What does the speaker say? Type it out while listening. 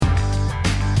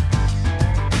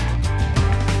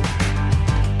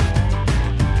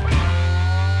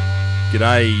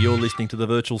G'day, you're listening to the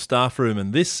Virtual Staff Room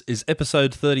and this is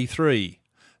episode 33.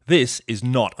 This is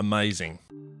not amazing.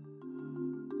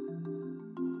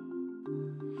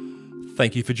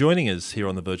 Thank you for joining us here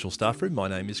on the Virtual Staff Room. My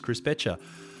name is Chris Betcher.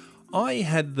 I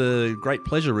had the great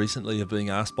pleasure recently of being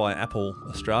asked by Apple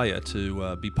Australia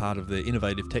to be part of the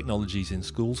Innovative Technologies in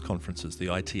Schools conferences, the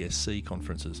ITSC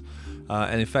conferences.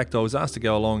 And in fact, I was asked to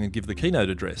go along and give the keynote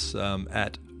address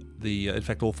at in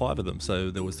fact, all five of them.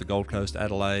 So there was the Gold Coast,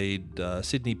 Adelaide,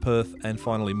 Sydney, Perth, and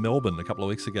finally Melbourne a couple of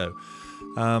weeks ago.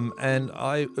 And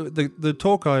the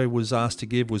talk I was asked to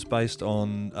give was based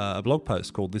on a blog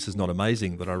post called This Is Not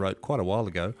Amazing that I wrote quite a while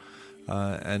ago.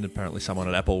 And apparently someone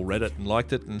at Apple read it and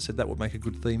liked it and said that would make a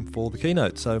good theme for the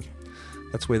keynote. So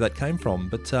that's where that came from.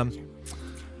 But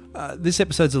this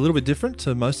episode's a little bit different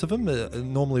to most of them.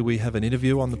 Normally we have an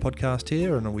interview on the podcast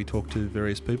here and we talk to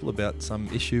various people about some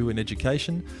issue in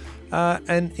education.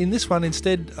 And in this one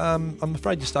instead, I'm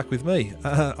afraid you're stuck with me.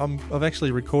 I've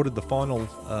actually recorded the final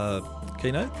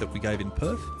keynote that we gave in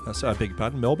Perth. I beg your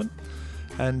pardon, Melbourne.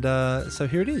 And so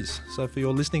here it is. So for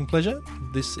your listening pleasure,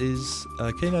 this is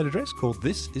a keynote address called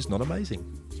This Is Not Amazing.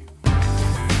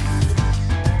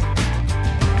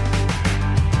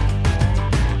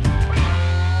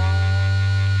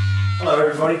 Hello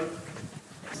everybody.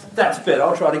 That's better,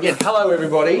 I'll try it again. Hello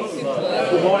everybody.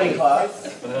 Good morning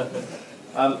class.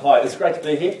 Hi, it's great to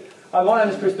be here. My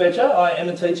name is Chris Betcher, I am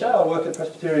a teacher. I work at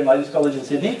Presbyterian Ladies College in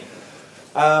Sydney.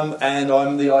 And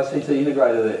I'm the ICT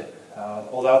integrator there.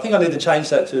 Although I think I need to change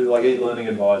that to like e-learning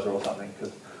advisor or something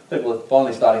because people are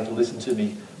finally starting to listen to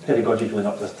me pedagogically,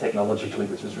 not just technologically,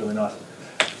 which is really nice.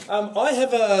 I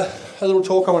have a little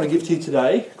talk I want to give to you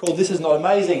today called This Is Not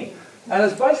Amazing. And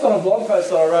it's based on a blog post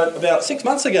that I wrote about 6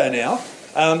 months ago now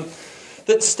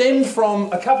that stemmed from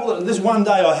this one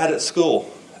day I had at school.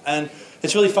 And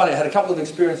it's really funny, I had a couple of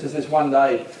experiences this one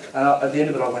day and at the end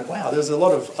of it I went, wow, there's a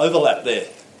lot of overlap there.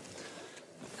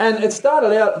 And it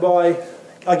started out by,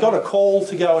 I got a call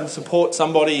to go and support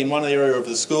somebody in one area of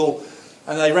the school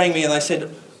and they rang me and they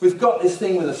said, we've got this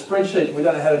thing with a spreadsheet and we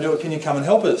don't know how to do it, can you come and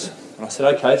help us? And I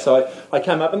said, okay, so I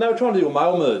came up and they were trying to do a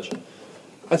mail merge.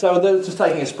 And so they were just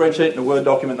taking a spreadsheet and a Word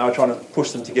document and they were trying to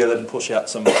push them together to push out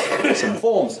some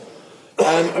forms.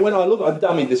 And when I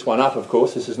dummied this one up, of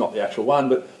course, this is not the actual one,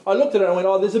 but I looked at it and went,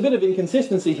 oh, there's a bit of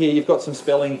inconsistency here. You've got some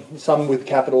spelling, some with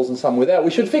capitals and some without. We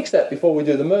should fix that before we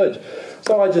do the merge.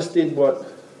 So I just did what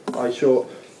I'm sure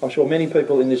many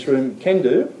people in this room can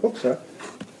do. Oops, sorry.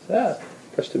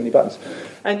 Pressed too many buttons.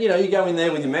 And, you go in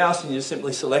there with your mouse and you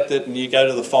simply select it and you go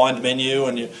to the Find menu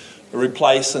and you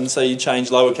replace, and so you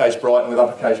change lowercase Brighton with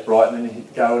uppercase Brighton and you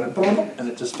go and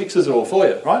it just fixes it all for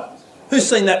you, right? Who's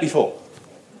seen that before?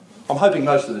 I'm hoping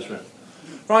most of this room.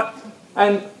 Right?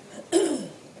 And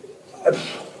I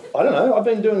don't know, I've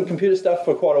been doing computer stuff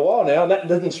for quite a while now and that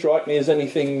didn't strike me as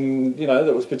anything,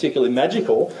 that was particularly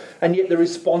magical, and yet the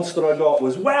response that I got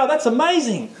was, wow, that's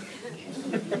amazing!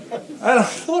 And I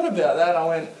thought about that and I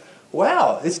went,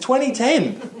 wow, it's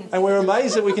 2010 and we're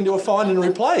amazed that we can do a find and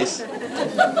replace.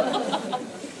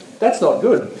 That's not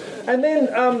good. And then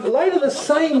later the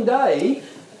same day,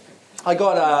 I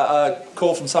got a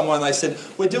call from someone and they said,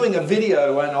 we're doing a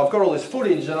video and I've got all this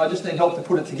footage and I just need help to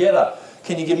put it together.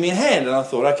 Can you give me a hand? And I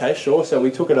thought, okay, sure. So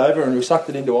we took it over and we sucked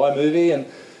it into iMovie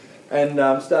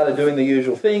and started doing the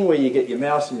usual thing where you get your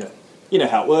mouse and you know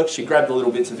how it works. You grab the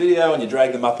little bits of video and you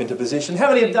drag them up into position. How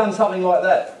many have done something like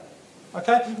that?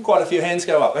 Okay, quite a few hands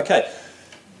go up. Okay,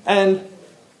 and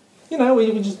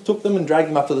we just took them and dragged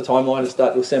them up to the timeline to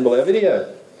start to assemble our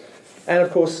video. And of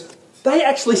course, they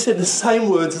actually said the same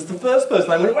words as the first person.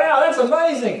 They went, wow, that's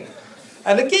amazing.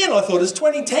 And again, I thought, it's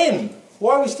 2010.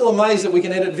 Why are we still amazed that we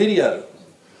can edit video?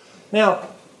 Now,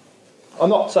 I'm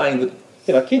not saying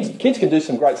that kids can do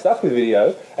some great stuff with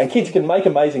video, and kids can make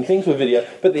amazing things with video,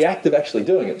 but the act of actually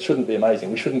doing it shouldn't be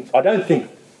amazing. I don't think,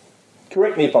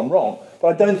 correct me if I'm wrong, but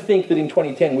I don't think that in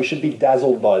 2010 we should be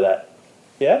dazzled by that.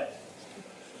 Yeah?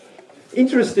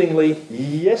 Interestingly,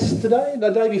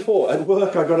 the day before, at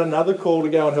work I got another call to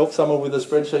go and help someone with a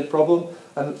spreadsheet problem,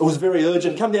 and it was very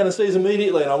urgent. Come down and see us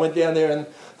immediately. And I went down there and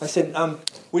I said,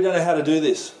 we don't know how to do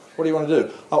this. What do you want to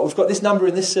do? Oh, we've got this number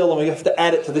in this cell and we have to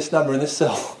add it to this number in this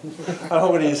cell. And I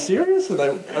went, are you serious? And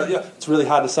it's really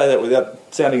hard to say that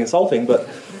without sounding insulting, but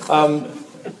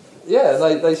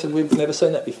they said, we've never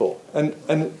seen that before. And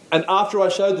after I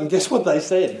showed them, guess what they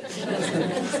said?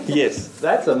 Yes,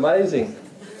 that's amazing.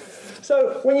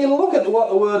 So when you look at what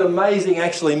the word amazing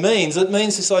actually means, it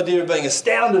means this idea of being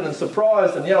astounded and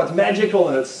surprised and, it's magical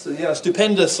and it's,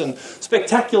 stupendous and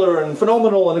spectacular and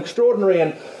phenomenal and extraordinary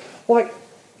and,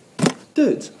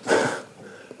 dudes,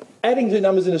 adding two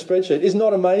numbers in a spreadsheet is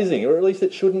not amazing, or at least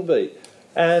it shouldn't be.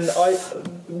 And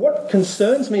what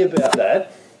concerns me about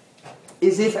that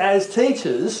is if as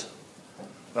teachers,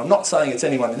 and I'm not saying it's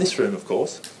anyone in this room, of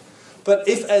course, but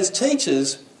if as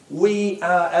teachers we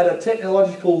are at a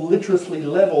technological literacy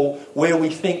level where we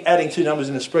think adding two numbers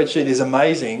in a spreadsheet is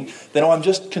amazing, then I'm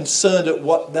just concerned at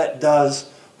what that does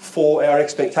for our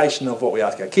expectation of what we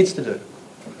ask our kids to do.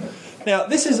 Now,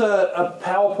 this is a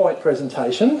PowerPoint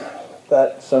presentation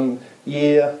that some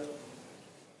year,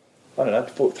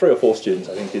 3 or 4 students,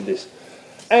 I think, did this.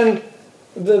 And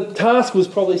the task was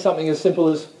probably something as simple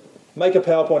as make a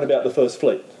PowerPoint about the First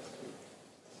Fleet,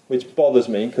 which bothers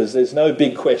me because there's no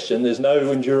big question, there's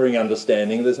no enduring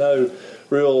understanding, there's no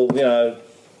real,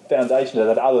 foundation to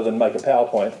that other than make a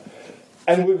PowerPoint.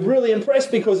 And we're really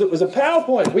impressed because it was a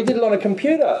PowerPoint. We did it on a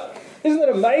computer. Isn't that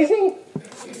amazing?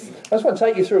 I just want to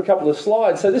take you through a couple of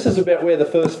slides. So this is about where the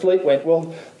First Fleet went.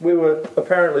 Well,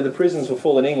 apparently the prisons were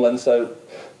full in England, so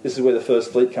this is where the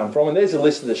First Fleet come from. And there's a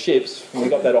list of the ships, and we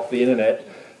got that off the internet.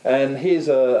 And here's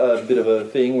a bit of a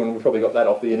thing when we probably got that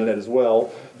off the internet as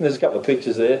well. And there's a couple of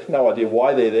pictures there. No idea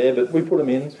why they're there, but we put them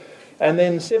in. And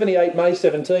then 78 May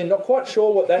 17, not quite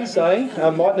sure what that's saying.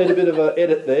 Might need a bit of an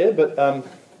edit there, but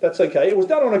that's okay. It was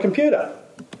done on a computer.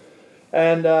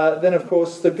 And then, of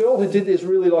course, the girl who did this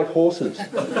really liked horses. And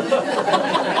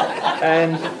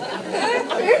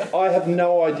I have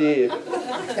no idea.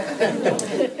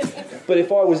 But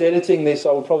if I was editing this,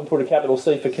 I would probably put a capital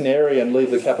C for Canary and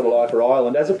leave the capital I for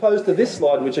Ireland, as opposed to this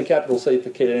slide, which a capital C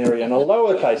for Canary and a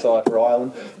lowercase I for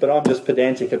Ireland. But I'm just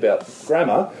pedantic about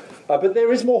grammar. But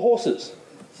there is more horses.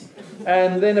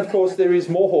 And then, of course, there is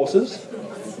more horses.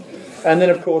 And then,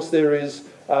 of course, there is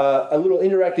a little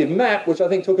interactive map, which I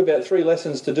think took about 3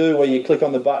 lessons to do, where you click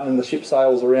on the button and the ship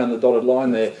sails around the dotted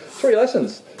line there. 3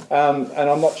 lessons. And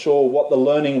I'm not sure what the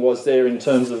learning was there in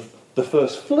terms of the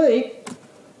First Fleet.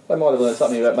 They might have learned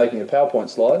something about making a PowerPoint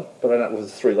slide, but I don't know if it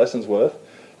was 3 lessons worth.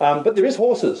 But there is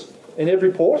horses in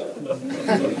every port.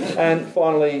 And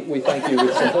finally, we thank you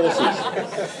with some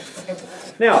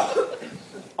horses. Now,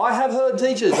 I have heard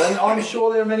teachers, and I'm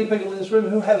sure there are many people in this room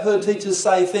who have heard teachers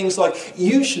say things like,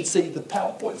 you should see the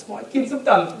PowerPoints my kids have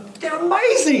done. They're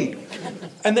amazing.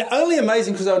 And they're only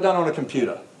amazing because they were done on a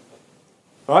computer.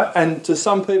 Right? And to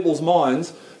some people's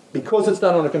minds, because it's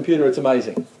done on a computer, it's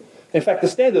amazing. In fact, the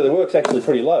standard of the work's actually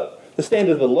pretty low. The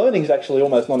standard of the learning is actually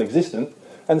almost non-existent.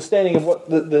 And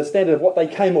the standard of what they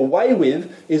came away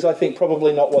with is, I think,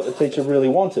 probably not what the teacher really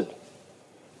wanted.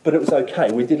 But it was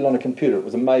okay. We did it on a computer. It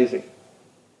was amazing.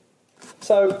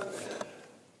 So,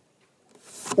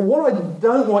 what I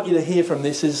don't want you to hear from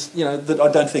this is, that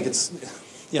I don't think it's,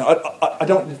 I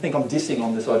don't think I'm dissing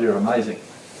on this idea of amazing,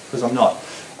 because I'm not.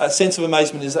 A sense of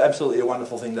amazement is absolutely a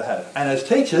wonderful thing to have. And as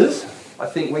teachers, I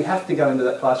think we have to go into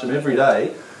that classroom every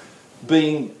day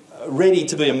being ready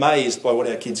to be amazed by what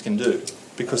our kids can do,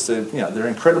 because they're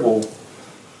incredible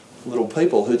little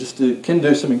people who just can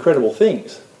do some incredible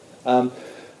things.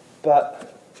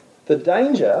 But the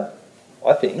danger,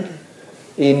 I think,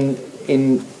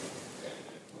 in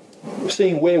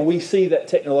seeing where we see that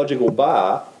technological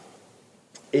bar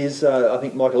is, I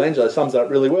think Michelangelo sums it up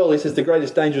really well. He says the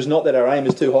greatest danger is not that our aim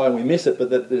is too high and we miss it, but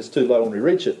that it's too low and we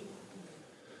reach it.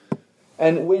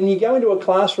 And when you go into a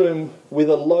classroom with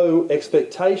a low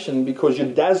expectation because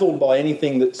you're dazzled by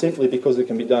anything that simply because it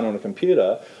can be done on a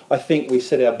computer, I think we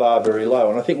set our bar very low.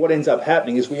 And I think what ends up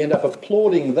happening is we end up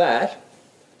applauding that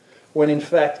when in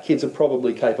fact kids are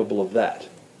probably capable of that.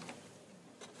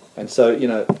 And so,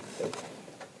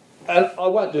 and I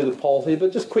won't do the poll here,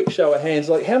 but just quick show of hands,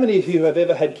 like how many of you have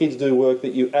ever had kids do work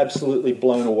that you absolutely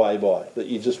blown away by, that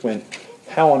you just went,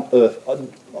 how on earth,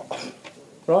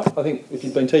 right? I think if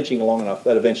you've been teaching long enough,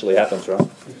 that eventually happens, right?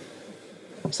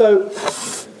 So,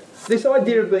 this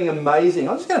idea of being amazing,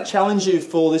 I'm just going to challenge you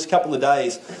for this couple of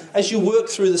days. As you work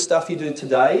through the stuff you do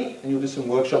today, and you'll do some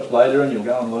workshops later, and you'll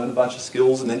go and learn a bunch of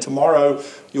skills, and then tomorrow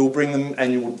you'll bring them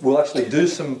and we'll actually do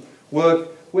some work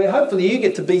where hopefully you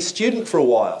get to be student for a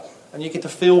while and you get to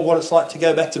feel what it's like to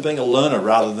go back to being a learner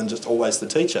rather than just always the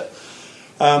teacher.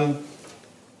 But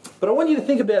I want you to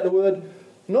think about the word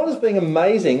not as being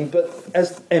amazing, but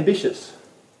as ambitious.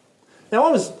 Now,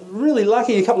 I was really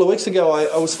lucky a couple of weeks ago.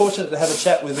 I was fortunate to have a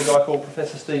chat with a guy called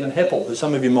Professor Stephen Heppel, who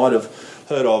some of you might have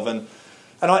heard of. And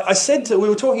I said we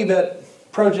were talking about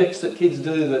projects that kids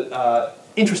do that are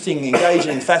interesting,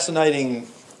 engaging, fascinating,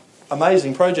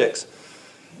 amazing projects.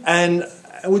 And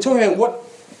we're talking about what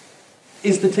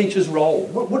is the teacher's role?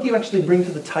 What do you actually bring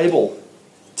to the table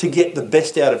to get the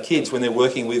best out of kids when they're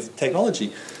working with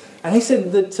technology? And he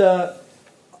said that,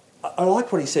 I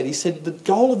like what he said. He said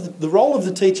the role of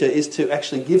the teacher is to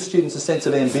actually give students a sense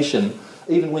of ambition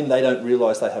even when they don't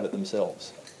realise they have it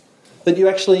themselves. That you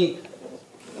actually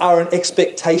are an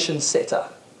expectation setter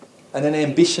and an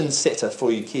ambition setter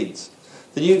for your kids.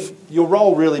 That your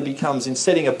role really becomes in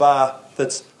setting a bar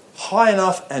that's high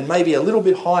enough and maybe a little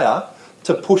bit higher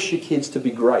to push your kids to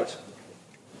be great.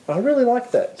 I really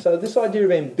like that. So this idea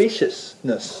of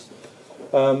ambitiousness,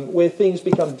 where things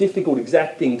become difficult,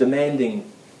 exacting, demanding,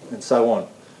 and so on,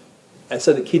 and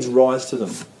so that kids rise to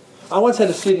them. I once had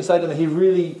a student say to me he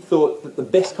really thought that the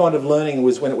best kind of learning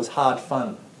was when it was hard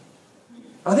fun.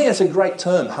 I think that's a great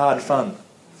term, hard fun.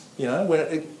 You know,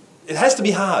 when it has to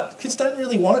be hard. Kids don't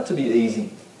really want it to be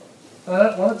easy. They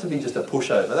don't want it to be just a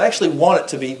pushover. They actually want it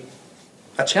to be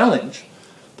a challenge,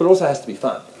 but it also has to be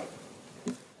fun.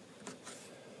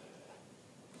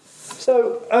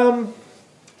 So,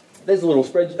 there's a little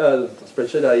spreadsheet,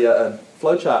 a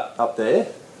flowchart up there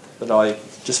that I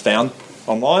just found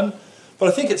online. But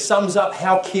I think it sums up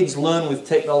how kids learn with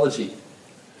technology.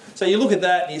 So you look at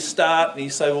that and you start and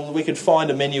you say, well, we could find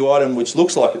a menu item which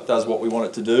looks like it does what we want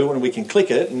it to do, and we can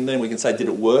click it, and then we can say, did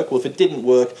it work? Well, if it didn't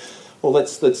work, well,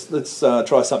 let's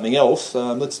try something else.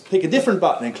 Let's pick a different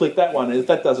button and click that one. And if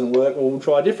that doesn't work, well, we'll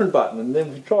try a different button. And then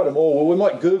if we try them all, well, we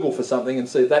might Google for something and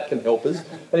see if that can help us.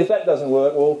 And if that doesn't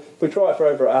work, well, if we try it for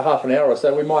over a half an hour or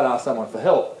so, we might ask someone for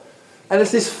help. And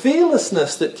it's this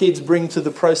fearlessness that kids bring to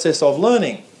the process of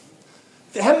learning.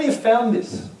 How many have found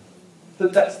this?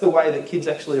 That's the way that kids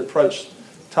actually approach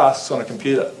tasks on a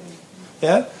computer.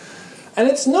 Yeah? And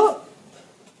it's not...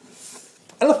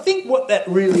 And I think what that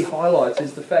really highlights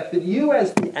is the fact that you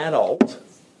as the adult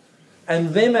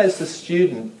and them as the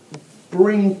student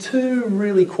bring two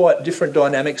really quite different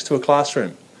dynamics to a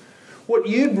classroom. What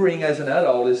you bring as an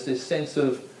adult is this sense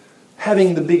of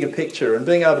having the bigger picture and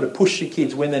being able to push your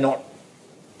kids when they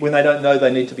don't know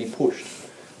they need to be pushed.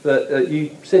 That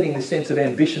you setting this sense of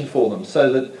ambition for them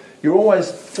so that you're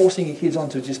always forcing your kids on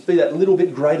to just be that little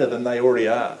bit greater than they already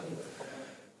are.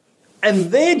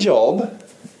 And their job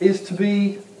is to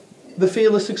be the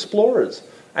fearless explorers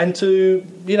and to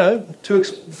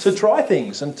try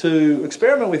things and to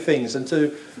experiment with things and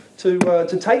to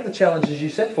take the challenges you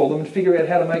set for them and figure out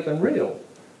how to make them real.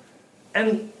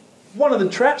 And one of the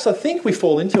traps I think we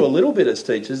fall into a little bit as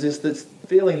teachers is this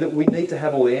feeling that we need to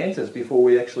have all the answers before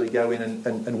we actually go in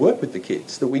and work with the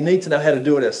kids, that we need to know how to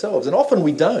do it ourselves. And often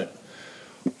we don't.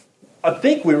 I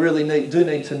think we really do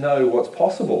need to know what's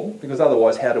possible, because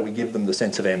otherwise how do we give them the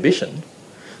sense of ambition?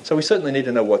 So we certainly need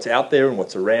to know what's out there and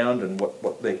what's around and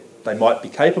what they might be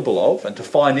capable of, and to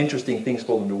find interesting things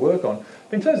for them to work on.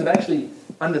 But in terms of actually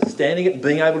understanding it and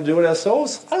being able to do it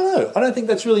ourselves, I don't know. I don't think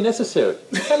that's really necessary.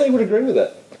 How many would agree with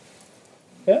that?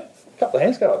 Yeah? A couple of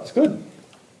hands go up. It's good.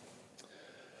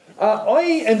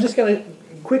 I am just going to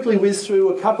quickly whiz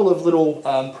through a couple of little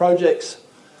projects.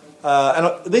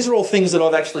 These are all things that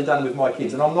I've actually done with my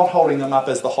kids, and I'm not holding them up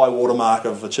as the high watermark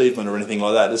of achievement or anything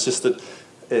like that. It's just that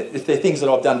if they're things that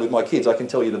I've done with my kids, I can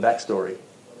tell you the backstory.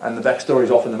 And the backstory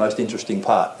is often the most interesting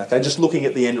part. Okay, just looking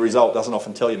at the end result doesn't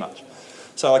often tell you much.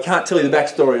 So I can't tell you the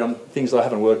backstory on things that I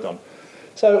haven't worked on.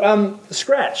 So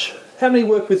Scratch. How many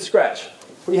work with Scratch?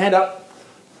 Put your hand up.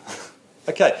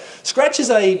 Okay, Scratch is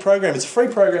a program. It's a free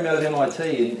program out of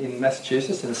MIT in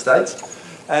Massachusetts in the States.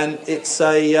 And it's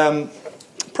a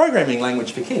programming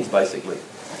language for kids, basically.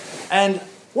 And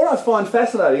what I find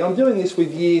fascinating, I'm doing this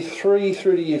with Year 3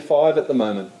 through to Year 5 at the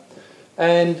moment.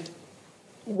 And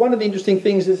one of the interesting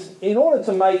things is, in order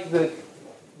to make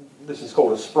this is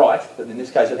called a sprite, but in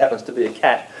this case it happens to be a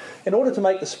cat. In order to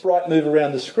make the sprite move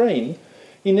around the screen,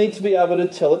 you need to be able to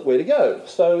tell it where to go.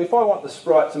 So if I want the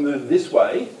sprite to move this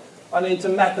way, I need to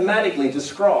mathematically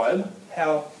describe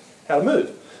how to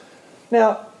move.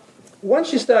 Now,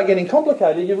 once you start getting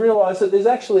complicated, you realise that there's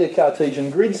actually a Cartesian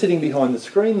grid sitting behind the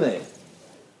screen there.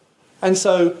 And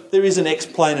so there is an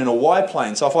x-plane and a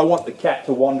y-plane. So if I want the cat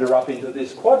to wander up into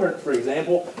this quadrant, for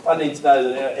example, I need to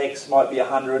know that x might be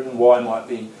 100 and y might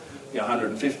be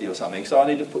 150 or something. So I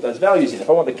need to put those values in. If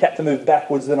I want the cat to move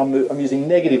backwards, then I'm using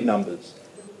negative numbers.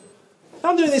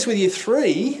 I'm doing this with Year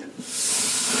 3.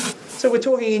 So we're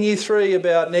talking in Year 3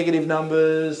 about negative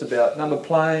numbers, about number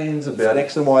planes, about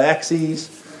x and y axes.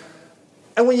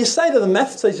 And when you say to the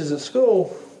maths teachers at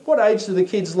school, what age do the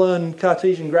kids learn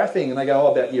Cartesian graphing? And they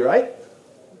go, about Year 8. And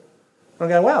I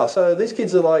go, wow, so these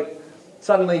kids are like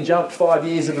suddenly jumped 5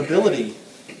 years of ability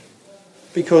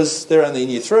because they're only in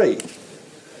Year 3.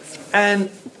 And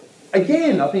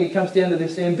again, I think it comes down to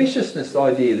this ambitiousness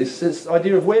idea, this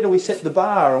idea of where do we set the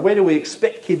bar and where do we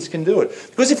expect kids can do it.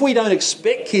 Because if we don't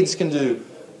expect kids can do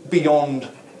beyond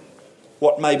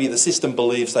what maybe the system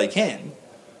believes they can,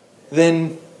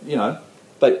 then,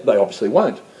 they obviously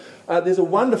won't. There's a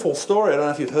wonderful story, I don't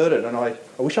know if you've heard it, and I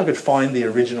wish I could find the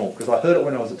original, because I heard it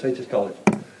when I was at Teachers College.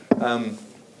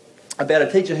 about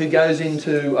a teacher who goes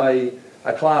into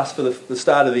a class for the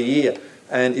start of the year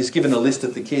and is given a list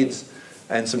of the kids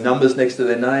and some numbers next to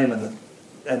their name,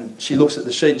 and she looks at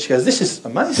the sheet and she goes, "This is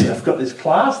amazing, I've got this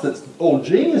class that's all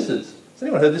geniuses." Has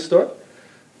anyone heard this story?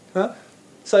 Huh?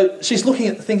 So she's looking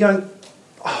at the thing going,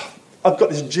 "Oh, I've got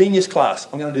this genius class,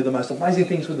 I'm going to do the most amazing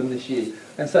things with them this year."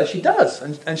 And so she does,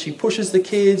 and she pushes the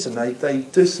kids, and they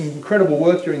do some incredible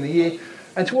work during the year.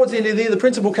 And towards the end of the year, the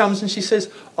principal comes and she says,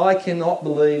 "I cannot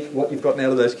believe what you've gotten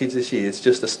out of those kids this year. It's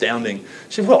just astounding."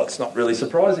 She said, "Well, it's not really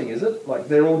surprising, is it? Like,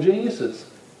 they're all geniuses."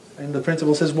 And the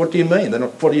principal says, "What do you mean?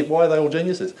 Why are they all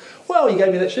geniuses?" "Well, you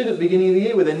gave me that sheet at the beginning of the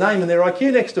year with their name and their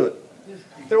IQ next to it.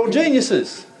 They're all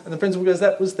geniuses." And the principal goes,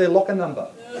 "That was their locker number."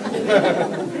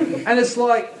 And it's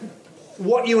like,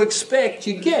 what you expect,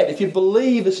 you get. If you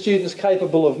believe a student's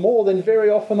capable of more, then very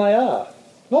often they are.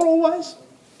 Not always,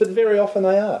 but very often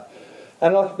they are.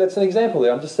 And that's an example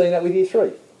there. I'm just seeing that with Year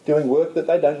 3, doing work that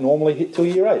they don't normally hit till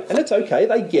Year 8. And it's okay,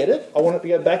 they get it. I want it to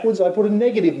go backwards, I put a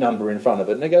negative number in front of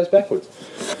it and it goes backwards.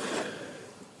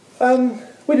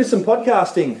 We did some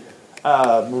podcasting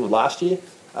last year.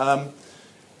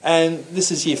 And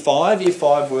this is Year 5. Year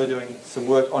 5, we're doing some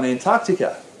work on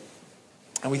Antarctica.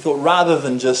 And we thought, rather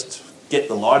than just get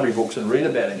the library books and read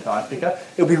about Antarctica,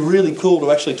 it would be really cool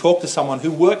to actually talk to someone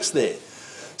who works there.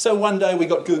 So one day we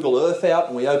got Google Earth out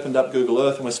and we opened up Google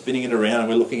Earth and we're spinning it around and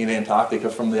we're looking at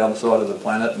Antarctica from the other side of the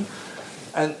planet.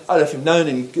 And I don't know if you've known,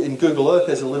 in Google Earth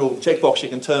there's a little checkbox you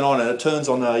can turn on and it turns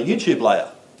on a YouTube layer.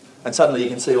 And suddenly you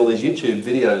can see all these YouTube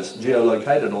videos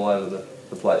geolocated all over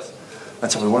the place.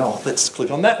 And so we went, "Oh, let's click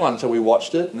on that one." So we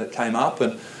watched it and it came up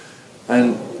and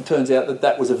it turns out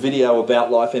that was a video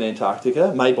about life in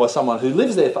Antarctica made by someone who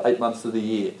lives there for 8 months of the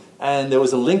year. And there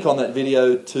was a link on that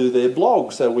video to their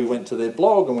blog. So we went to their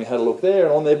blog and we had a look there.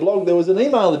 And on their blog there was an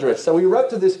email address. So we wrote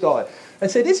to this guy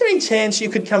and said, "Is there any chance you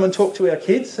could come and talk to our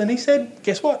kids?" And he said,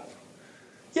 "Guess what?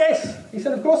 Yes." He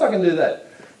said, "Of course I can do that."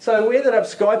 So we ended up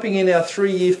Skyping in our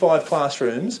 3 Year 5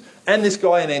 classrooms and this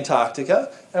guy in Antarctica.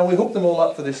 And we hooked them all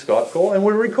up for this Skype call and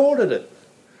we recorded it.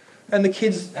 And the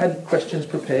kids had questions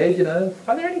prepared,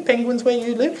 "Are there any penguins where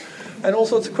you live?" And all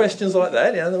sorts of questions like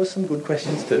that. There were some good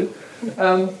questions too.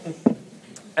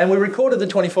 And we recorded the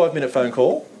 25-minute phone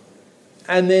call.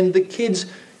 And then the kids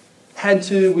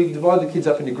we divided the kids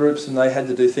up into groups and they had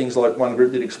to do things like one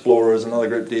group did explorers, another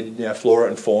group did flora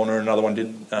and fauna, another one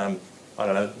did,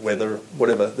 weather,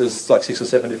 whatever. There's like 6 or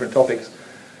 7 different topics.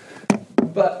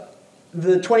 But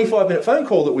the 25-minute phone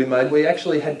call that we made, we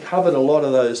actually had covered a lot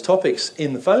of those topics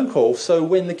in the phone call. So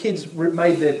when the kids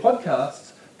made their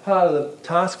podcasts, part of the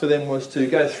task for them was to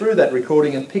go through that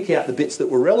recording and pick out the bits that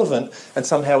were relevant and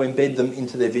somehow embed them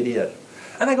into their video.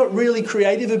 And they got really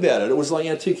creative about it. It was like,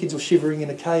 2 kids were shivering in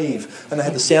a cave and they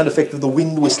had the sound effect of the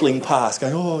wind whistling past,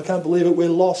 going, "Oh, I can't believe it, we're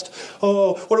lost.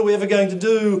 Oh, what are we ever going to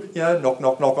do?" Knock,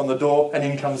 knock, knock on the door, and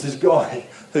in comes this guy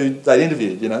who they'd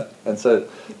interviewed, And so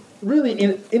really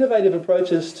innovative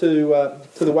approaches to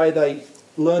the way they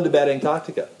learned about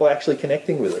Antarctica by actually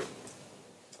connecting with it.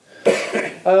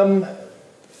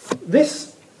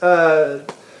 This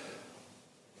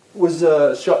was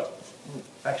a shot.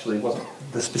 Actually, it wasn't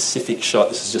the specific shot.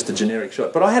 This is just a generic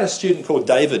shot. But I had a student called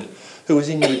David who was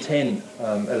in Year 10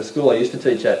 at a school I used to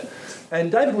teach at.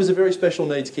 And David was a very special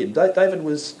needs kid. David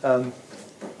was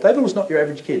not your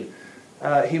average kid.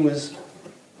 He was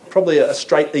probably a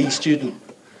straight E student.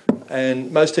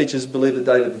 And most teachers believe that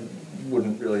David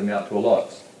wouldn't really amount to a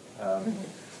lot.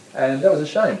 And that was a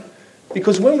shame.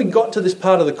 Because when we got to this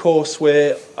part of the course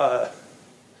where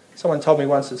someone told me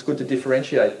once it's good to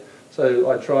differentiate,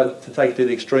 so I tried to take it to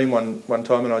the extreme one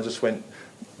time and I just went,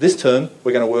 "This term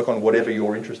we're going to work on whatever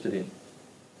you're interested in.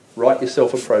 Write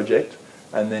yourself a project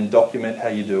and then document how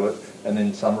you do it and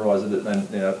then summarise it and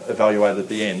evaluate it at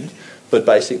the end. But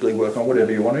basically work on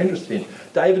whatever you want to interest in."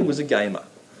 David was a gamer.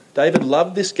 David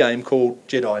loved this game called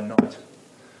Jedi Knight.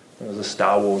 It was a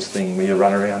Star Wars thing where you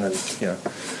run around and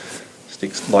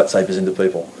stick lightsabers into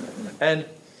people. And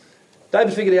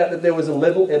David figured out that there was a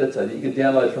level editor that you could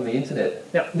download from the internet.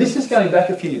 Now, this is going back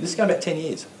a few years. This is going back 10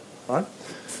 years, right?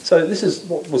 So this is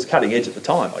what was cutting edge at the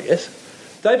time, I guess.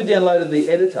 David downloaded the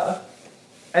editor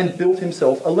and built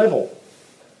himself a level.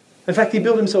 In fact, he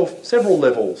built himself several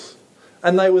levels,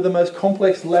 and they were the most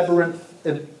complex,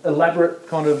 elaborate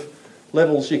kind of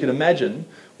levels you could imagine,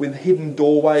 with hidden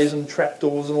doorways and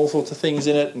trapdoors and all sorts of things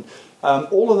in it. And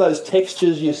all of those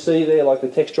textures you see there, like the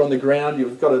texture on the ground,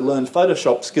 you've got to learn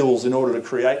Photoshop skills in order to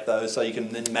create those so you can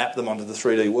then map them onto the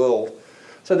 3D world.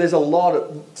 So there's a lot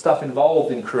of stuff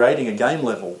involved in creating a game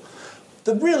level.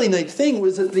 the really neat thing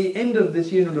was at the end of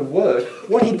this unit of work,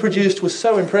 what he'd produced was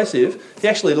so impressive, he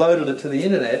actually loaded it to the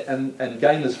internet, and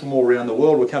gamers from all around the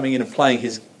world were coming in and playing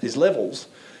his levels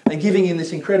and giving him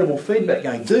this incredible feedback,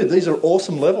 going, dude, these are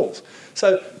awesome levels.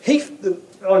 So it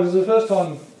was the first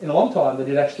time in a long time that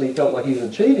he'd actually felt like he was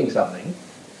achieving something.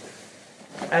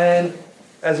 And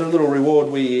as a little reward,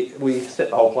 we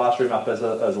set the whole classroom up as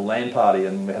a LAN party,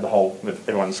 and we had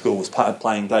everyone in school was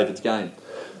playing David's game.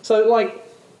 So, like,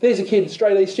 there's a kid,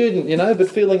 straight A student, but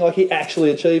feeling like he actually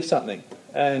achieved something.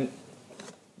 And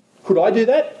could I do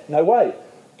that? No way.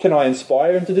 Can I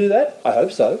inspire him to do that? I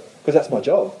hope so, because that's my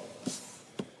job.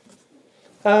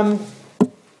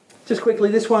 Just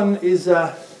quickly, this one is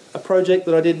a project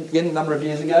that I did, again, a number of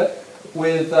years ago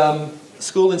with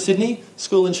school in Sydney,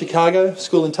 school in Chicago,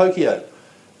 school in Tokyo.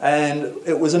 And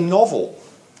it was a novel.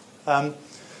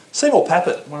 Seymour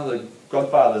Papert, one of the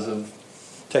godfathers of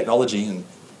technology and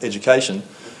education,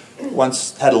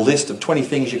 once had a list of 20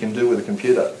 things you can do with a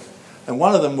computer. And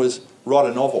one of them was write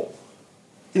a novel.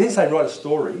 He didn't say write a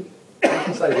story. He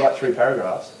didn't say write 3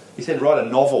 paragraphs. He said write a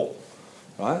novel.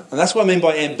 Right? And that's what I mean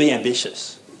by be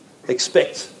ambitious.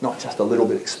 Expect not just a little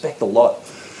bit, expect a lot.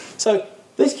 So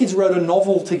these kids wrote a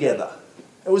novel together.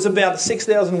 It was about a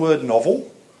 6,000-word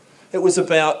novel. It was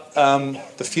about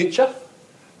the future.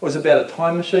 It was about a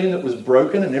time machine that was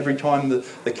broken, and every time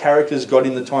the characters got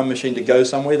in the time machine to go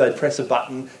somewhere, they'd press a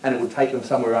button and it would take them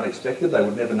somewhere unexpected. They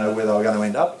would never know where they were going to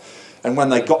end up. And when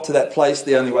they got to that place,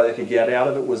 the only way they could get out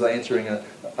of it was answering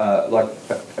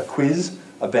a quiz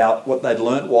about what they'd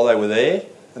learnt while they were there,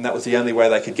 and that was the only way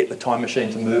they could get the time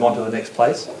machine to move on to the next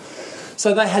place.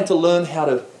 So they had to learn how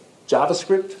to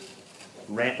JavaScript,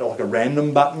 like a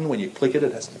random button. When you click it,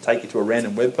 it has to take you to a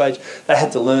random web page. They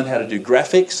had to learn how to do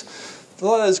graphics. A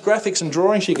lot of those graphics and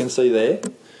drawings you can see there,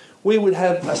 we would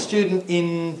have a student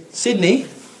in Sydney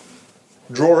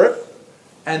draw it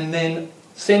and then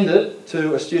send it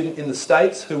to a student in the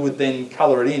States who would then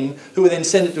colour it in, who would then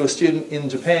send it to a student in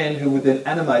Japan who would then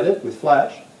animate it with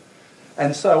Flash,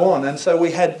 and so on. And so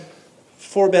we had,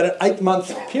 for about an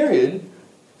 8-month period,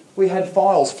 we had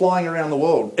files flying around the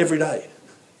world every day.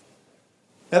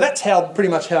 Now that's pretty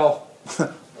much how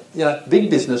big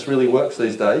business really works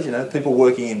these days. People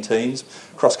working in teams,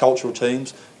 cross-cultural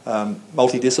teams,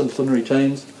 multidisciplinary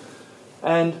teams.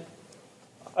 And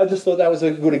I just thought that was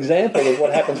a good example of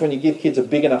what happens when you give kids a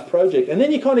big enough project. And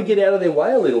then you kind of get out of their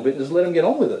way a little bit and just let them get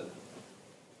on with it.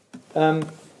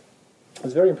 It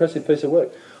was a very impressive piece of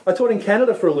work. I taught in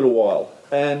Canada for a little while,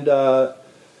 and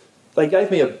they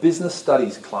gave me a business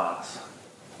studies class.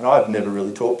 And I've never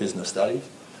really taught business studies.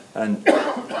 And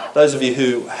those of you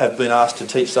who have been asked to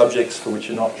teach subjects for which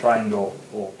you're not trained or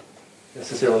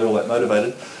necessarily all that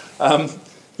motivated,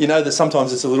 you know that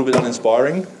sometimes it's a little bit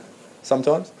uninspiring,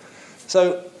 sometimes.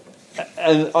 So,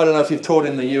 and I don't know if you've taught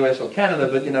in the US or Canada,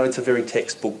 but it's a very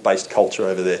textbook-based culture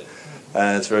over there.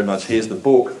 And it's very much, here's the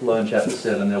book, learn chapter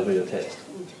 7, there'll be a test.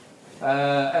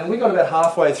 And we got about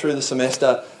halfway through the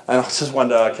semester, and I just one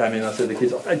day I came in and I said to the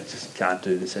kids, I just can't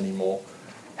do this anymore.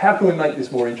 How can we make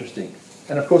this more interesting?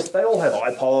 And of course, they all have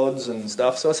iPods and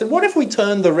stuff. So I said, what if we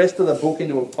turned the rest of the book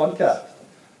into a podcast?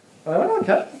 And I went,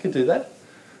 okay, we could do that.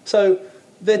 So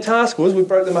their task was, we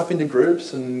broke them up into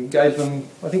groups and gave them,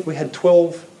 I think we had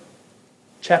 12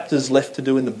 chapters left to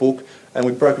do in the book, and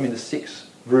we broke them into 6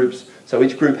 groups. So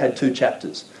each group had 2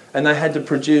 chapters. And they had to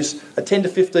produce a 10 to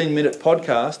 15 minute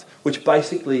podcast, which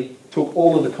basically took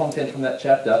all of the content from that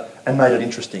chapter and made it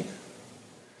interesting.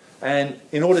 And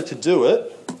in order to do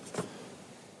it,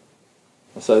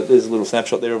 so there's a little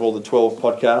snapshot there of all the 12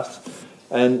 podcasts.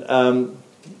 And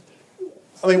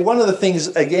one of the things,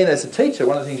 again, as a teacher,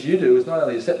 one of the things you do is not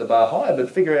only to set the bar high, but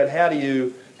figure out how do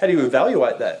you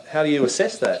evaluate that? How do you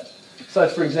assess that? So,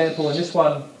 for example, in this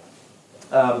one,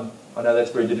 I know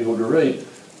that's very difficult to read,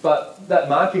 but that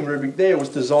marking rubric there was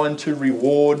designed to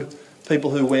reward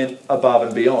people who went above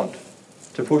and beyond,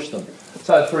 to push them.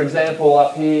 So, for example,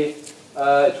 up here,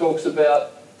 it talks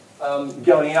about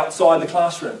going outside the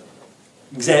classroom.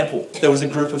 Example, there was a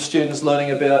group of students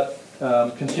learning about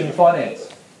consumer finance.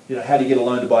 How do you get a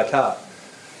loan to buy a car?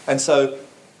 And so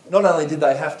not only did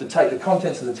they have to take the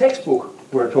contents of the textbook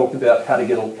where it talked about how to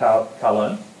get a car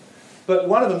loan, but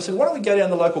one of them said, why don't we go down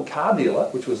to the local car dealer,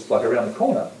 which was like around the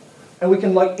corner, and we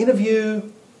can interview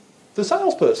the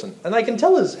salesperson, and they can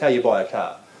tell us how you buy a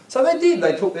car. So they did.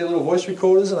 They took their little voice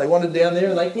recorders and they wandered down there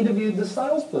and they interviewed the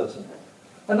salesperson.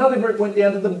 Another group went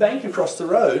down to the bank across the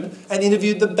road and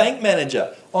interviewed the bank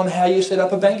manager on how you set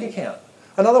up a bank account.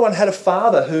 Another one had a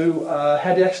father who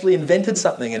had actually invented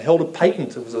something and held a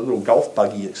patent. It was a little golf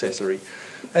buggy accessory.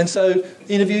 And so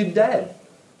interviewed Dad.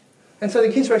 And so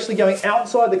the kids were actually going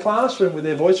outside the classroom with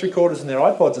their voice recorders and their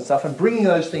iPods and stuff and bringing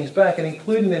those things back and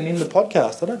including them in the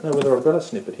podcast. I don't know whether I've got a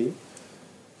snippet here.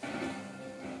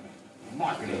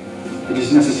 Marketing. It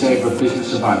is necessary for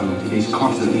business survival in today's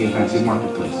constantly advancing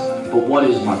marketplace. But what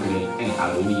is marketing and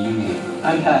how do we use it?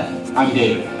 I'm Pat. I'm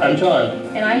David. I'm John.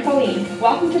 And I'm Colleen.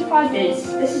 Welcome to PodBiz.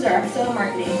 This is our episode on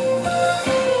marketing.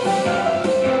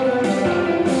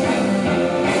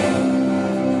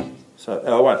 So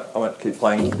I won't keep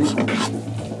playing this.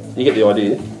 You get the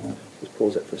idea. Just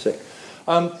pause that for a sec.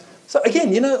 So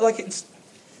again, it's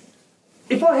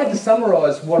if I had to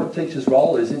summarise what a teacher's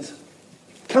role is, it's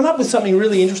come up with something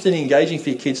really interesting and engaging for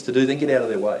your kids to do, then get out of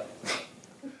their way.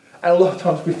 And a lot of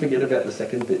times we forget about the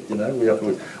second bit. I don't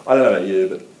know about you,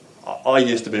 but I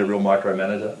used to be a real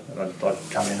micromanager, and I'd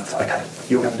come in and say, okay,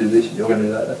 you're going to do this, you're going to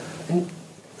do that. And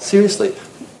seriously,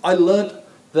 I learnt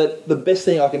that the best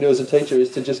thing I can do as a teacher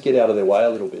is to just get out of their way a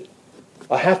little bit.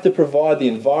 I have to provide the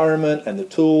environment and the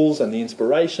tools and the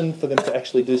inspiration for them to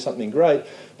actually do something great,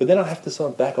 but then I have to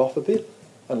sort of back off a bit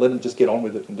and let them just get on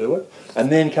with it and do it,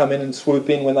 and then come in and swoop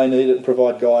in when they need it and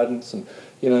provide guidance and,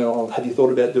 have you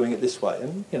thought about doing it this way?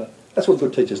 And, that's what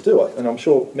good teachers do, and I'm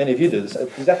sure many of you do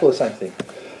exactly the same thing.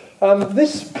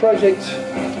 This project,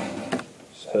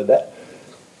 just heard that.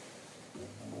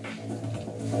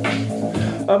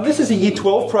 This is a Year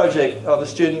 12 project of a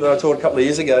student that I taught a couple of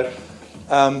years ago,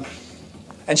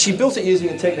 and she built it using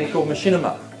a technique called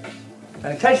machinima.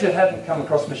 And in case you haven't come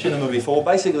across machinima before,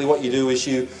 basically what you do is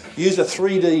you use a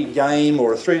 3D game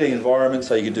or a 3D environment,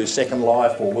 so you could do Second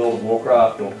Life or World of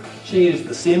Warcraft, or she used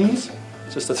The Sims,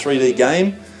 just a 3D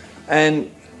game, and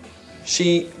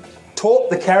she taught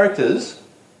the characters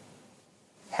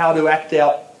how to act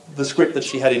out the script that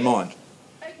she had in mind.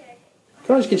 Okay.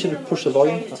 Can I just get you to push the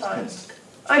volume?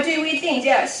 I do weird things,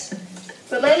 yes.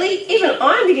 But lately, even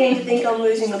I'm beginning to think I'm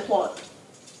losing the plot.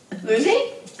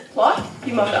 Losing? Plot?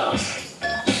 You might ask.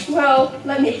 Well,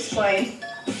 let me explain.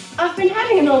 I've been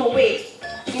having a normal week.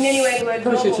 In any way the word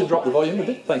Can I just get you to drop the volume a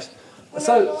bit? Thanks.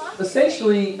 So,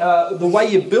 essentially, the way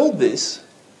you build this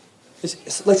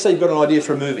is, let's say you've got an idea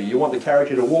for a movie. You want the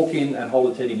character to walk in and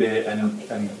hold a teddy bear and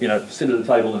sit at a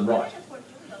table and write.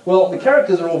 Well, the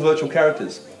characters are all virtual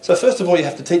characters. So first of all, you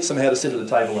have to teach them how to sit at a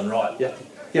table and write.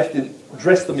 You have to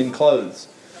dress them in clothes.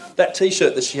 That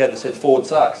T-shirt that she had that said Ford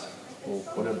sucks, or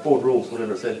whatever, Ford rules,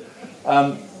 whatever it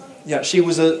said. She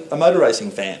was a motor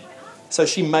racing fan. So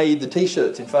she made the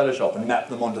T-shirts in Photoshop and mapped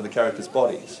them onto the characters'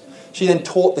 bodies. She then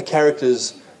taught the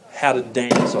characters how to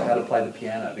dance or how to play the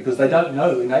piano, because they don't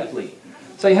know innately.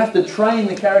 So you have to train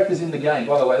the characters in the game.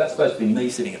 By the way, that's supposed to be me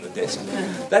sitting at the desk.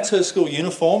 That's her school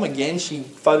uniform. Again, she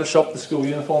photoshopped the school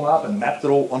uniform up and mapped it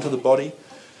all onto the body.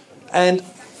 And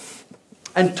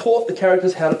taught the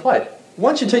characters how to play it.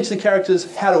 Once you teach the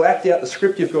characters how to act out the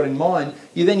script you've got in mind,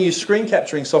 you then use screen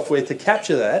capturing software to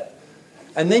capture that.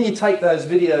 And then you take those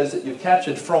videos that you've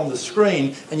captured from the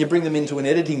screen and you bring them into an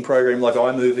editing program like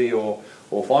iMovie or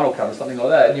Final Cut or something like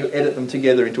that, and you edit them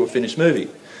together into a finished movie.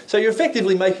 So you're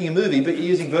effectively making a movie, but you're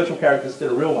using virtual characters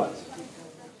instead of real ones.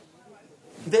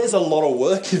 There's a lot of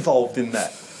work involved in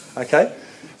that, okay?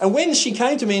 And when she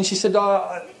came to me and she said,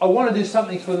 I want to do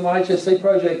something for my HSC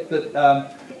project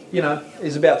that,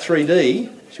 is about 3D.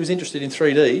 She was interested in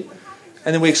 3D.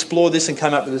 And then we explored this and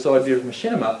came up with this idea of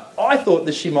machinima. I thought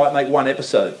that she might make one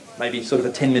episode, maybe sort of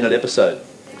a 10-minute episode,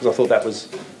 because I thought that was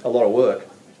a lot of work.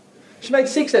 She made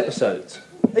 6 episodes,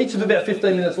 each of about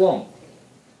 15 minutes long.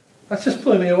 That just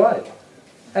blew me away.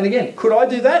 And again, could I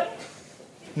do that?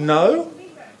 No.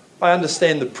 I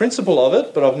understand the principle of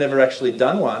it, but I've never actually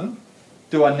done one.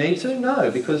 Do I need to? No,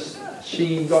 because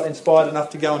she got inspired enough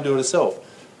to go and do it herself.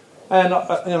 And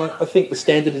I think the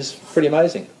standard is pretty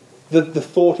amazing. The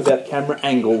thought about camera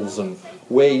angles and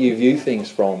where you view things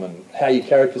from and how your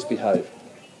characters behave.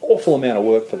 Awful amount of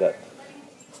work for that.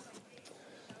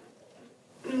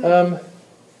 I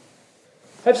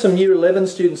have some Year 11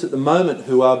 students at the moment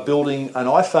who are building an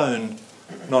iPhone.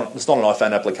 It's not an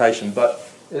iPhone application, but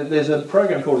there's a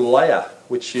program called Layer,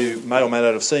 which you may or may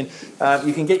not have seen.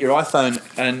 You can get your iPhone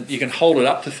and you can hold it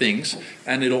up to things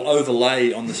and it'll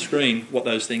overlay on the screen what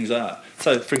those things are.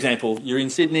 So, for example, you're in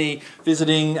Sydney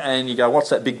visiting and you go, what's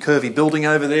that big curvy building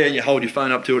over there? And you hold your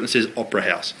phone up to it and it says Opera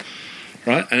House,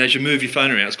 right? And as you move your phone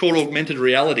around, it's called augmented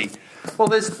reality. Well,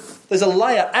 there's a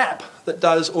Layer app that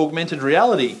does augmented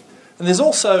reality. And there's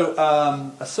also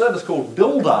a service called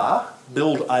Build AR,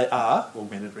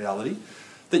 augmented reality,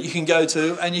 that you can go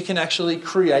to and you can actually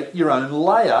create your own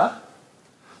layer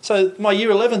So my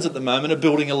Year 11s at the moment are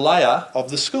building a layer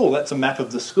of the school. That's a map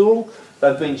of the school.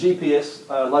 They've been GPS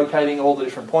locating all the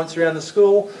different points around the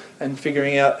school and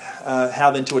figuring out how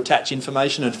then to attach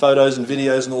information and photos and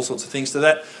videos and all sorts of things to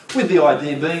that, with the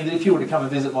idea being that if you were to come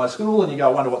and visit my school and you go,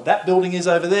 I wonder what that building is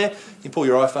over there, you pull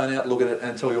your iPhone out, look at it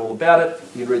and tell you all about it.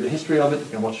 You can read the history of it, you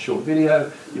can watch a short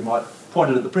video, you might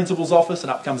point it at the principal's office and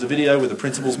up comes a video with the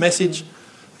principal's message.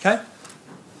 Okay?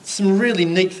 Some really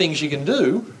neat things you can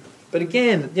do. But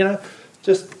again,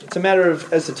 just it's a matter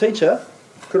of, as a teacher,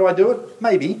 could I do it?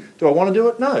 Maybe. Do I want to do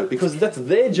it? No, because that's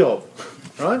their job,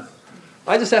 right?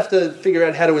 I just have to figure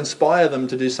out how to inspire them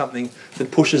to do something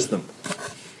that pushes them.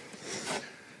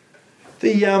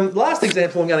 The last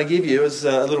example I'm going to give you is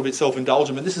a little bit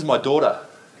self-indulgent, but this is my daughter.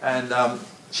 And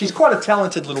she's quite a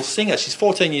talented little singer. She's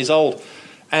 14 years old.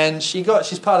 And she's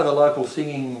part of a local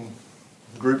singing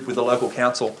group with the local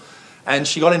council. And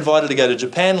she got invited to go to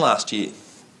Japan last year.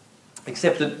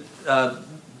 Except that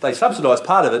they subsidised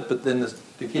part of it, but then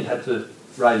the kid had to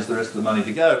raise the rest of the money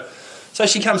to go. So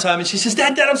she comes home and she says,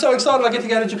 Dad, I'm so excited I get to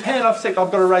go to Japan. I've got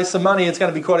to raise some money. It's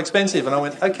going to be quite expensive. And I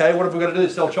went, okay, what have we got to do?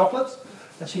 Sell chocolates?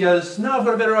 And she goes, no, I've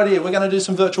got a better idea. We're going to do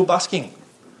some virtual busking.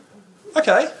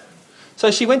 Okay.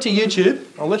 So she went to YouTube.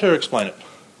 I'll let her explain it.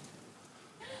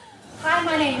 Hi,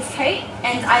 my name is Kate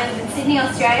and I live in Sydney,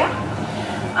 Australia.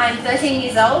 I'm 13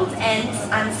 years old and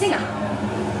I'm a singer.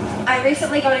 I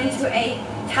recently got into a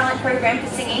talent program for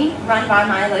singing run by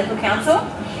my local council,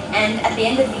 and at the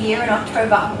end of the year in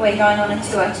October we're going on a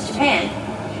tour to Japan,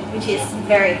 which is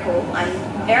very cool. I'm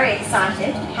very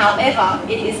excited, however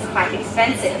it is quite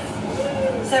expensive.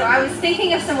 So I was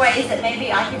thinking of some ways that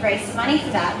maybe I could raise some money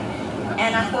for that,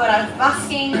 and I thought of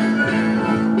busking,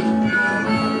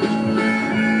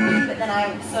 but then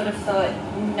I sort of thought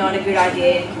not a good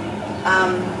idea.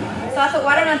 So I thought,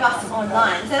 why don't I bus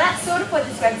online? So that's sort of what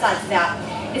this website's about.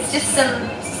 It's just some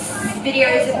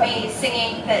videos of me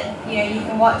singing that you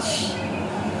can watch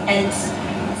and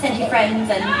send your friends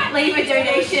and leave a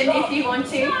donation if you want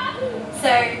to. So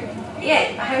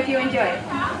yeah, I hope you enjoy it.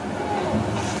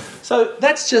 So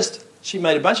that's just, she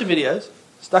made a bunch of videos,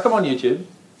 stuck them on YouTube,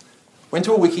 went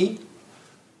to a wiki,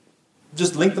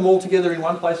 just linked them all together in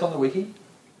one place on the wiki,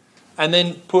 and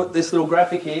then put this little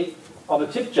graphic here of a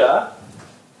tip jar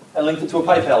and linked it to a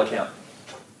PayPal account.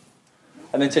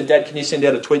 And then said, Dad, can you send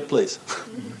out a tweet, please?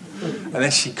 And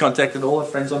then she contacted all her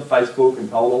friends on Facebook and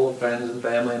told all her friends and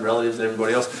family and relatives and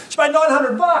everybody else. She made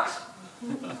 $900.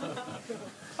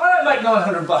 I don't make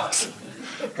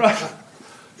 $900. Right?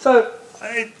 So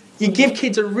you give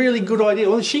kids a really good idea.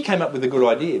 Well, she came up with a good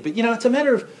idea. But, it's a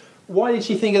matter of, why did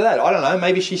she think of that? I don't know.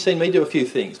 Maybe she's seen me do a few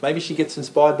things. Maybe she gets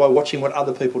inspired by watching what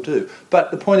other people do.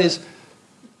 But the point is,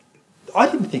 I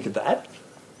didn't think of that.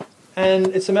 And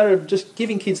it's a matter of just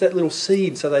giving kids that little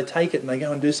seed so they take it and they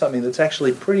go and do something that's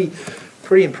actually pretty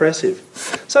impressive.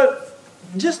 So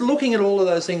just looking at all of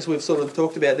those things we've sort of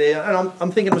talked about there, and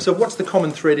I'm thinking to myself, what's the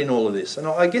common thread in all of this? And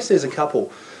I guess there's a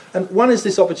couple. And one is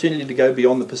this opportunity to go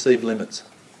beyond the perceived limits.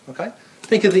 Okay?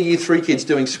 Think of the Year 3 kids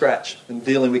doing Scratch and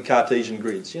dealing with Cartesian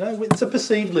grids. It's a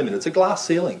perceived limit. It's a glass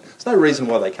ceiling. There's no reason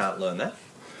why they can't learn that.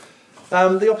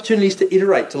 The opportunities to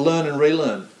iterate, to learn and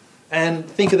relearn. And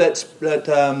think of that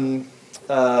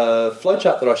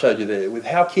flowchart that I showed you there with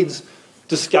how kids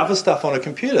discover stuff on a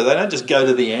computer. They don't just go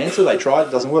to the answer. They try it,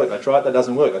 it doesn't work. They try it, that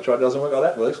doesn't work. They try it, doesn't work. Oh,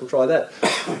 that works. We'll try that.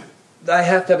 They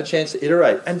have to have a chance to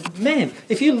iterate. And man,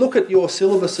 if you look at your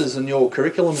syllabuses and your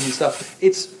curriculums and stuff,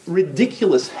 it's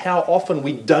ridiculous how often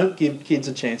we don't give kids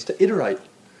a chance to iterate.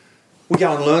 We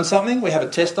go and learn something, we have a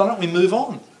test on it, we move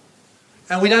on.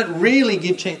 And we don't really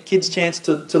give kids a chance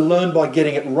to learn by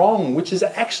getting it wrong, which is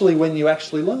actually when you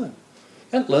actually learn.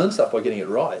 You don't learn stuff by getting it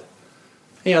right.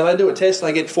 They do a test,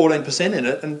 they get 14% in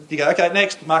it, and you go, okay,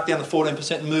 next, mark down the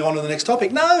 14% and move on to the next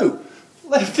topic. No!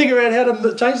 They figure out how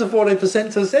to change the 14%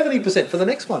 to 70% for the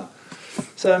next one.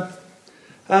 So,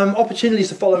 opportunities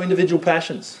to follow individual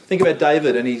passions. Think about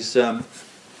David and his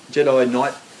Jedi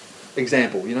Knight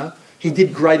example, He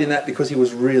did great in that because he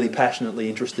was really passionately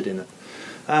interested in it.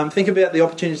 Think about the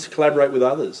opportunities to collaborate with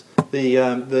others.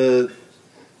 The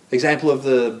example of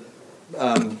the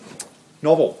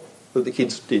novel that the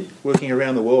kids did, working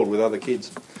around the world with other kids.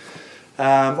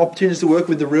 Opportunities to work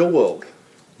with the real world.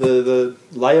 The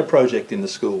layer project in the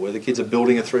school where the kids are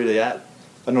building a 3D app.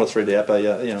 Not a 3D app,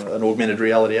 an augmented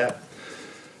reality app.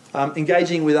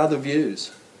 Engaging with other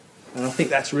views. And I think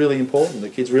that's really important. The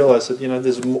kids realise that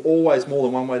there's always more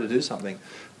than one way to do something.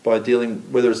 By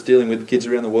whether it's dealing with kids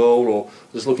around the world or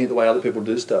just looking at the way other people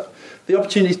do stuff. The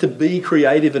opportunities to be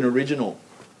creative and original.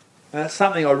 And that's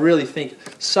something I really think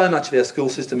so much of our school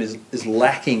system is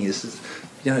lacking, is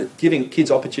giving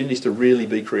kids opportunities to really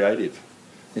be creative.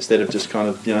 instead of just kind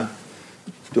of, do a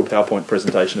PowerPoint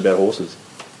presentation about horses.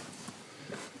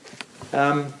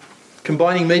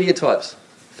 Combining media types.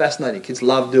 Fascinating. Kids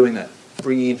love doing that.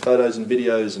 Bringing in photos and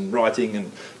videos and writing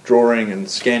and drawing and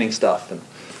scanning stuff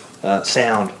and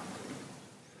sound.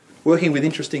 Working with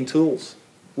interesting tools.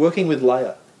 Working with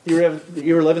Leia. Year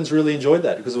 11's really enjoyed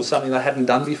that because it was something they hadn't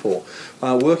done before.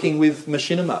 Working with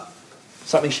machinima.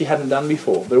 Something she hadn't done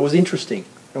before, but it was interesting.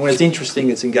 And when it's interesting,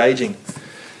 it's engaging.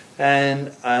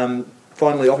 And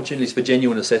finally, opportunities for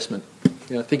genuine assessment.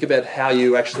 Think about how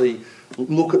you actually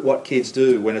look at what kids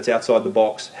do when it's outside the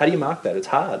box. How do you mark that? It's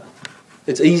hard.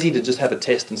 It's easy to just have a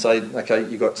test and say, okay,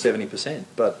 you got 70%,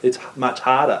 but it's much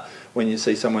harder when you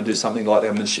see someone do something like a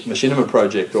machinima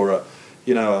project or a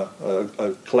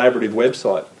collaborative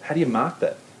website. How do you mark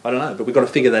that? I don't know, but we've got to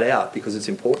figure that out because it's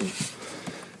important.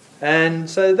 And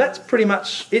so that's pretty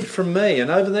much it from me. And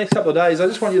over the next couple of days, I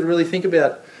just want you to really think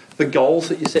about the goals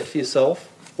that you set for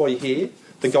yourself while you're here,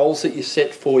 the goals that you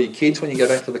set for your kids when you go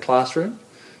back to the classroom,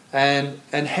 and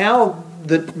how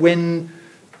that when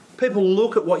people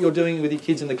look at what you're doing with your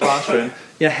kids in the classroom,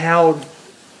 how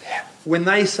when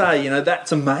they say,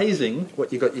 that's amazing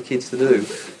what you got your kids to do,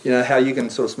 how you can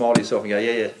sort of smile to yourself and go,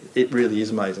 yeah, it really is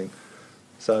amazing.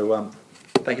 So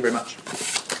thank you very much.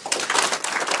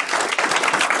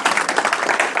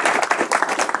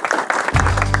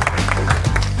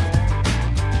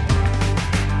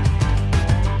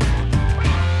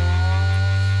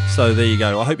 So there you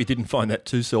go. I hope you didn't find that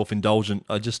too self-indulgent.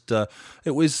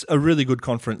 It was a really good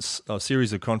conference, a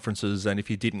series of conferences, and if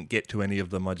you didn't get to any of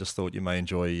them, I just thought you may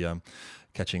enjoy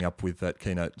catching up with that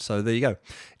keynote. So there you go.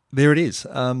 There it is.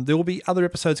 There will be other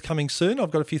episodes coming soon. I've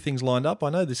got a few things lined up. I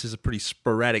know this is a pretty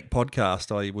sporadic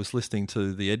podcast. I was listening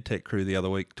to the EdTech crew the other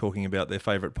week talking about their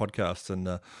favourite podcasts, and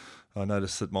I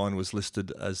noticed that mine was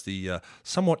listed as the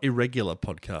somewhat irregular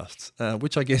podcasts,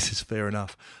 which I guess is fair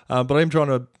enough. But I'm trying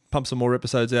to pump some more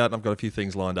episodes out, and I've got a few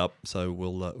things lined up, so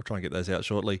we'll try and get those out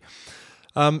shortly.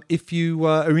 If you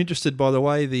are interested, by the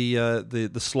way,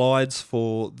 the slides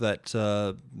for that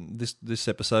this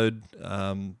episode,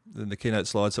 the keynote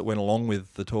slides that went along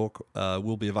with the talk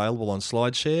will be available on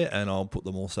SlideShare, and I'll put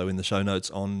them also in the show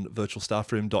notes on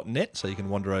virtualstaffroom.net, so you can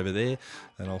wander over there,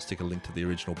 and I'll stick a link to the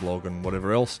original blog and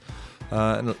whatever else,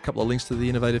 and a couple of links to the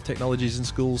Innovative Technologies in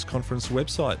Schools conference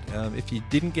website. If you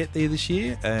didn't get there this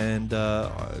year, and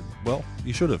well,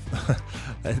 you should have.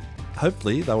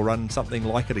 Hopefully they'll run something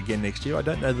like it again next year. I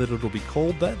don't know that it'll be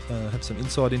called that. I have some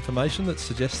inside information that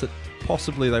suggests that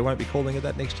possibly they won't be calling it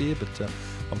that next year, but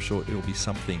I'm sure it'll be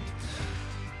something.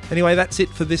 Anyway, that's it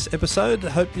for this episode.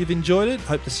 Hope you've enjoyed it.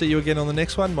 Hope to see you again on the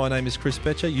next one. My name is Chris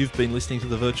Betcher. You've been listening to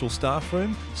the Virtual Staff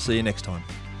Room. See you next time.